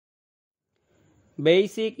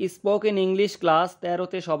Basic spoken English class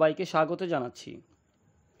 13তে সবাইকে স্বাগত জানাচ্ছি।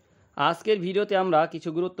 আজকের ভিডিওতে আমরা কিছু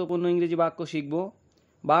গুরুত্বপূর্ণ ইংরেজি বাক্য শিখব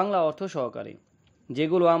বাংলা অর্থ সহকারে,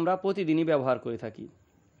 যেগুলো আমরা প্রতিদিনই ব্যবহার করে থাকি।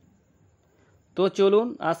 তো চলুন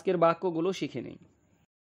আজকের বাক্যগুলো শিখে নেই।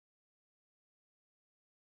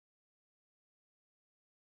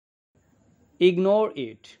 Ignore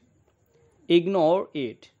it, ignore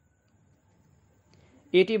it.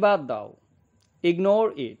 এটি বাদ দাও, ignore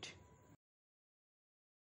it.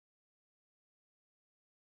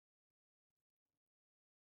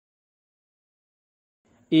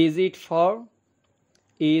 Is it for,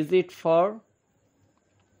 is it for.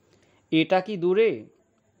 এটা কি দূরে,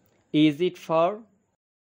 is it for.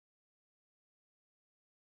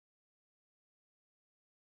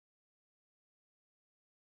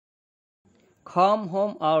 Come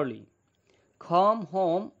home early, come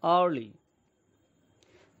home early.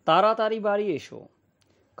 তাড়াতাড়ি বাড়ি এসো,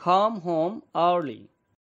 come home early.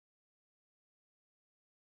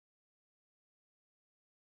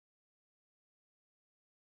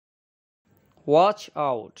 Watch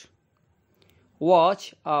out, watch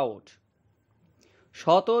out.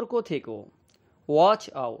 সতর্ক থেকো, watch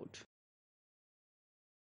out.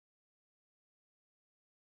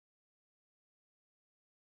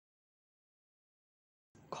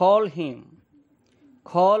 Call him,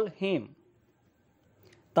 call him.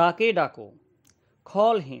 তাকে ডাকো,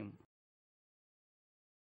 call him.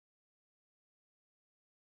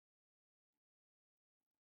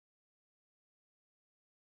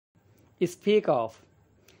 Speak of,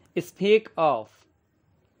 speak of.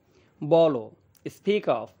 বলো, speak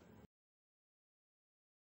of.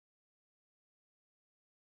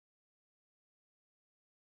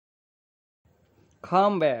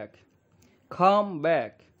 Come back, come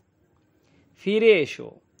back. ফিরে এসো,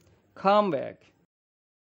 come back.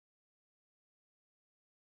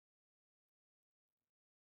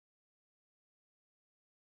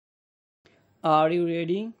 Are you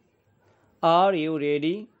ready? Are you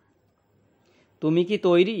ready? তুমি কি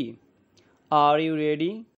তৈরি? Are you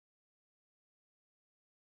ready?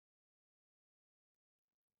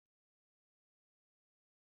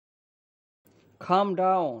 Calm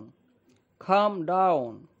down, calm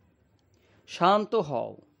down. শান্ত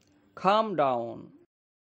হও, calm down.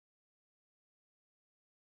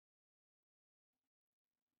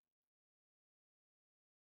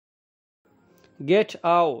 Get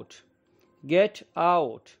out, get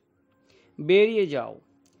out. বেরিয়ে যাও,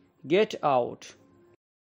 get out.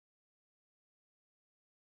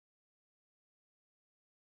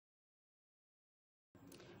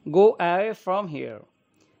 Go away from here,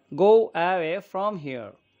 go away from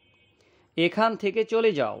here. এখান থেকে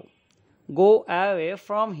চলে যাও, go away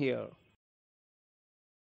from here.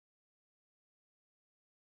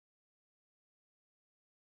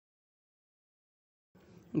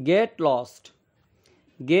 Get lost,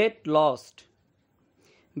 get lost.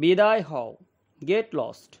 বিদায় হও, get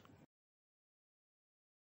lost.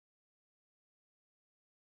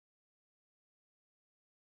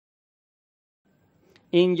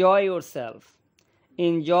 Enjoy yourself,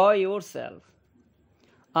 enjoy yourself.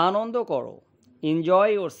 আনন্দ করো, enjoy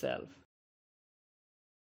yourself.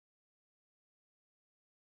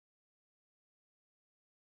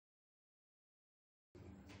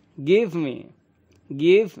 Give me,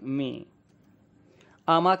 give me.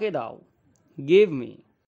 আমাকে দাও, give me.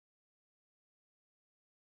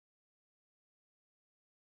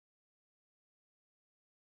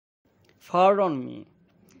 Pardon me,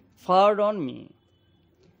 pardon me.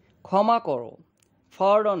 ক্ষমা করো,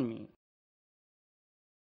 pardon me.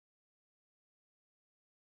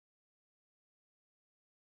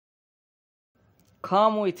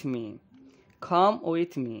 Come with me, come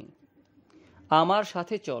with me. আমার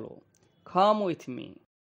সাথে চলো, come with me.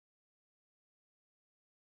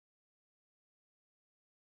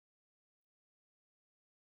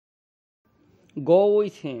 Go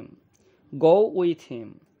with him, go with him.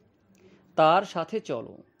 তার সাথে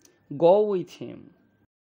চলো, go with him.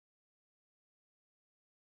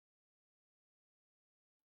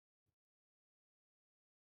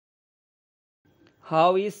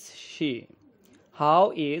 How is she, how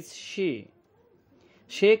is she.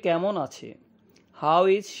 সে কেমন আছে, how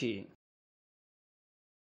is she.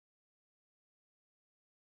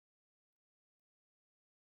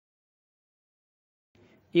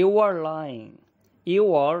 You are lying, you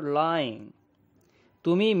are lying.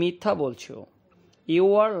 তুমি মিথ্যা বলছো, you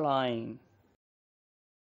are lying.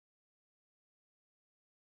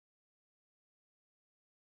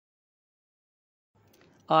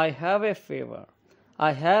 I have a fever,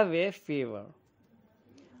 I have a fever.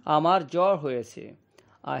 আমার জ্বর হয়েছে,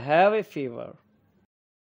 I have a fever.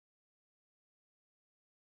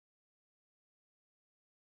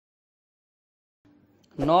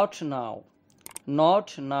 Not now.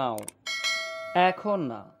 Not now. এখন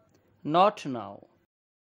না। Not now.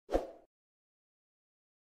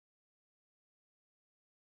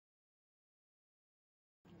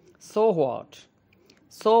 So what?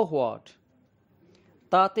 So what?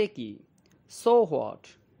 তাতে কি? So what?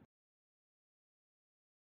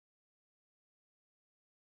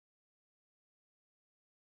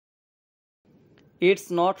 It's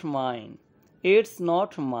not mine. It's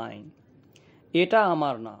not mine. এটা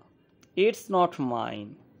আমার না। It's not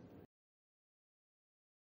mine.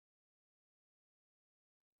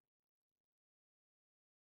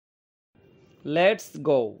 Let's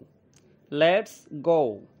go. Let's go.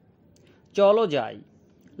 চলো যাই।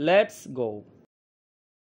 Let's go.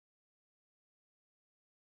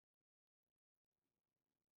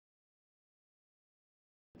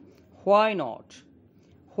 Why not?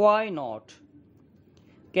 Why not?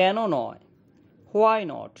 কেন নয়? Why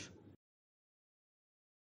not?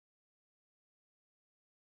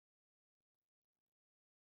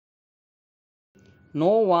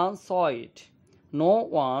 No one saw it. No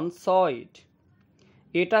one saw it.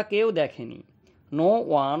 এটা কেউ দেখেনি। No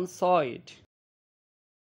one saw it.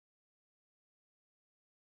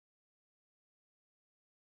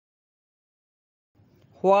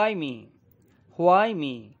 Why me? Why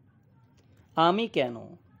me? আমি কেন?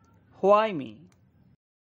 Why me?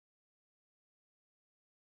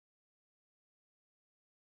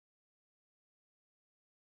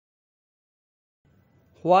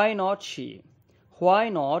 Why not she? Why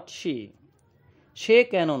not she? সে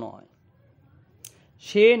কেন নয়?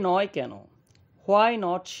 সে নয় কেন? Why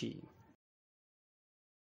not she?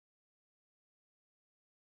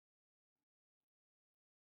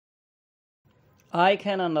 I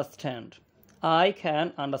can understand. I can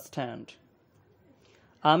understand.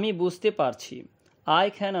 আমি বুঝতে পারছি। I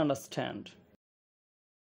can understand.